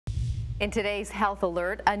In today's Health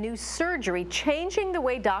Alert, a new surgery changing the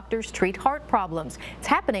way doctors treat heart problems. It's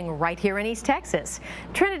happening right here in East Texas.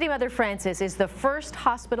 Trinity Mother Frances is the first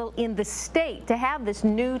hospital in the state to have this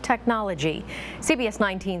new technology. CBS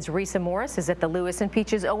 19's Risa Morris is at the Lewis and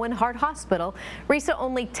Peaches Owen Heart Hospital. Risa,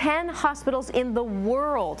 only 10 hospitals in the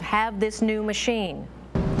world have this new machine.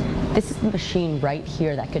 This is the machine right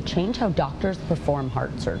here that could change how doctors perform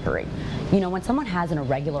heart surgery. You know, when someone has an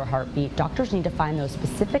irregular heartbeat, doctors need to find those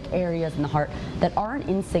specific areas in the heart that aren't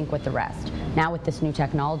in sync with the rest. Now with this new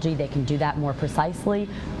technology, they can do that more precisely,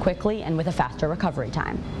 quickly, and with a faster recovery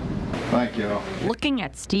time. Thank you. Looking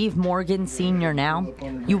at Steve Morgan Sr. now,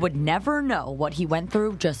 you would never know what he went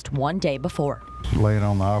through just one day before. Laying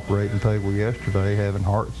on the operating table yesterday, having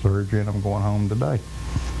heart surgery, and I'm going home today.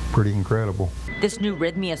 Pretty incredible. This new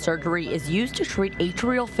Rhythmia surgery is used to treat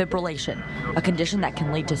atrial fibrillation, a condition that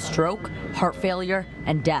can lead to stroke, heart failure,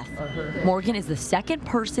 and death. Morgan is the second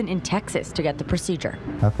person in Texas to get the procedure.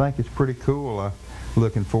 I think it's pretty cool. I'm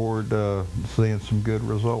looking forward to seeing some good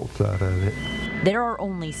results out of it. There are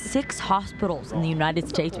only 6 hospitals in the United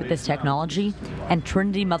States with this technology, and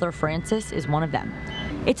Trinity Mother Frances is one of them.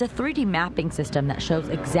 It's a 3D mapping system that shows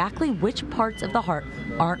exactly which parts of the heart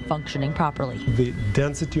aren't functioning properly. The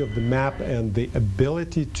density of the map and the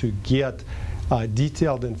ability to get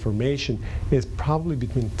detailed information is probably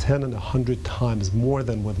between 10 and 100 times more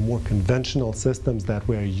than with more conventional systems that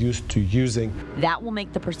we're used to using. That will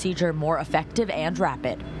make the procedure more effective and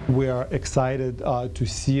rapid. We are excited to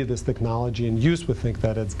see this technology in use. We think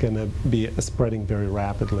that it's going to be spreading very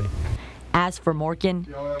rapidly. As for Morgan,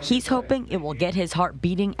 he's hoping it will get his heart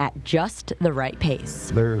beating at just the right pace.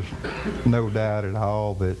 There's no doubt at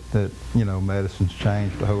all that you know, medicine's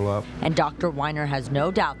changed a whole lot. And Dr. Weiner has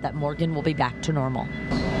no doubt that Morgan will be back to normal.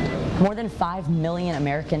 More than 5 million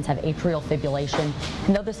Americans have atrial fibrillation,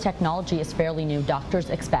 and though this technology is fairly new, doctors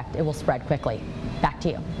expect it will spread quickly. Back to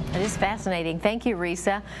you. It is fascinating. Thank you,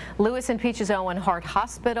 Risa. Lewis and Peaches Owen Heart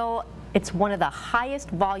Hospital. It's one of the highest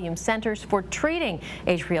volume centers for treating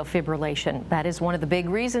atrial fibrillation. That is one of the big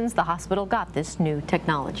reasons the hospital got this new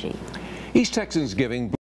technology. East Texans giving